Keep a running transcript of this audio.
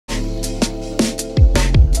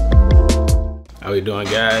How you doing,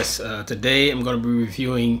 guys? Today I'm going to be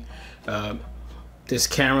reviewing this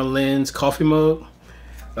camera lens coffee mug.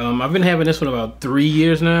 I've been having this one about 3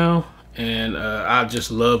 years now, and I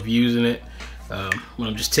just love using it when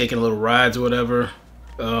I'm just taking little rides or whatever.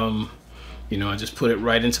 You know, I just put it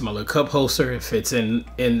right into my little cup holster. It fits in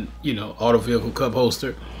auto vehicle cup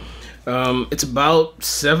holster. It's about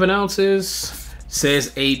 7 ounces. It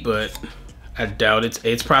says 8, but I doubt it.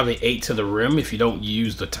 It's probably 8 to the rim. If you don't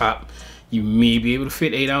use the top, you may be able to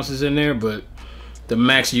fit 8 ounces in there, but the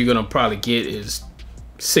max you're gonna probably get is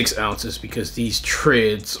 6 ounces because these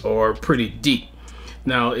treads are pretty deep.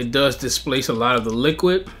 Now, it does displace a lot of the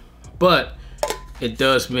liquid, but it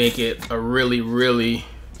does make it a really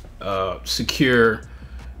secure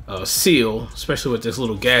seal, especially with this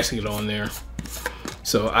little gasket on there.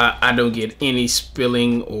 So I don't get any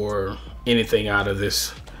spilling or anything out of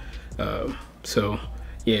this. So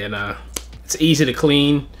yeah, and it's easy to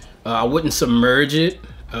clean. I wouldn't submerge it.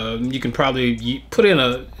 You can probably put in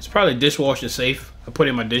it's probably dishwasher safe. I put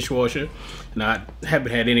it in my dishwasher, and I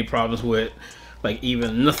haven't had any problems with, like,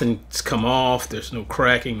 even nothing's come off. There's no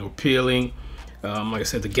cracking, no peeling. Like I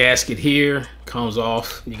said, the gasket here comes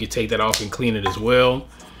off. You can take that off and clean it as well.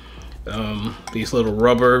 These little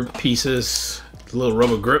rubber pieces, little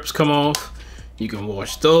rubber grips come off. You can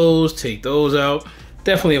wash those, take those out.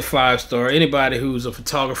 Definitely a 5-star. Anybody who's a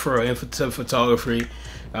photographer or into photography,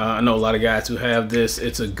 I know a lot of guys who have this.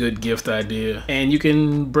 It's a good gift idea, and you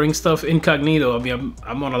can bring stuff incognito. I mean,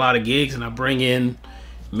 I'm on a lot of gigs, and I bring in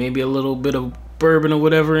maybe a little bit of bourbon or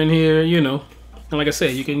whatever in here, you know. And like I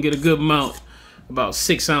said, you can get a good amount, about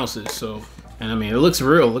 6 ounces. So, and I mean, it looks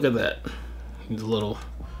real. Look at that, the little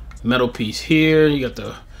metal piece here. You got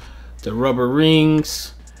the rubber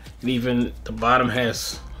rings, and even the bottom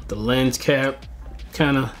has the lens cap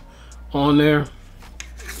kind of on there.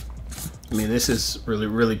 I mean, this is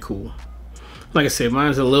really cool. Like I said,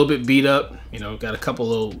 mine's a little bit beat up. You know, got a couple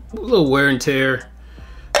little wear and tear.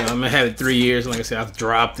 I had it 3 years. Like I said, I've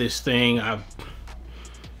dropped this thing. I've,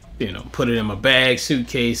 you know, put it in my bag,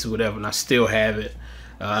 suitcase, whatever, and I still have it.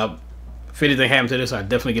 If anything happens to this, I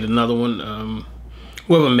definitely get another one.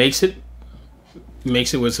 Whoever makes it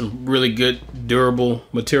with some really good durable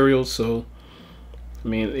materials. So, I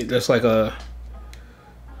mean, that's like a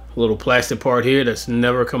little plastic part here that's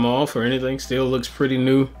never come off or anything. Still looks pretty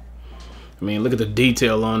new. I mean, look at the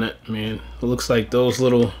detail on it. I mean, it looks like those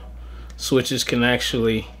little switches can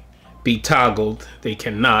actually be toggled. They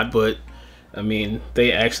cannot, but I mean,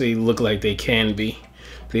 they actually look like they can be.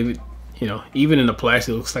 They, you know, even in the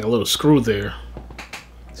plastic, it looks like a little screw there.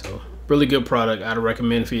 So, really good product. I'd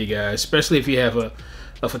recommend for you guys, especially if you have a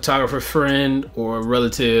photographer friend or a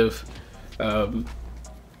relative.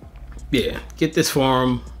 Yeah, get this for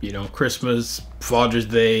them. You know, Christmas, Father's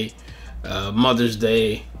Day, Mother's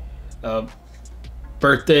Day,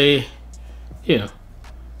 birthday. You know,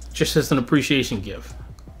 just as an appreciation gift.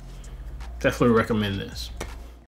 Definitely recommend this.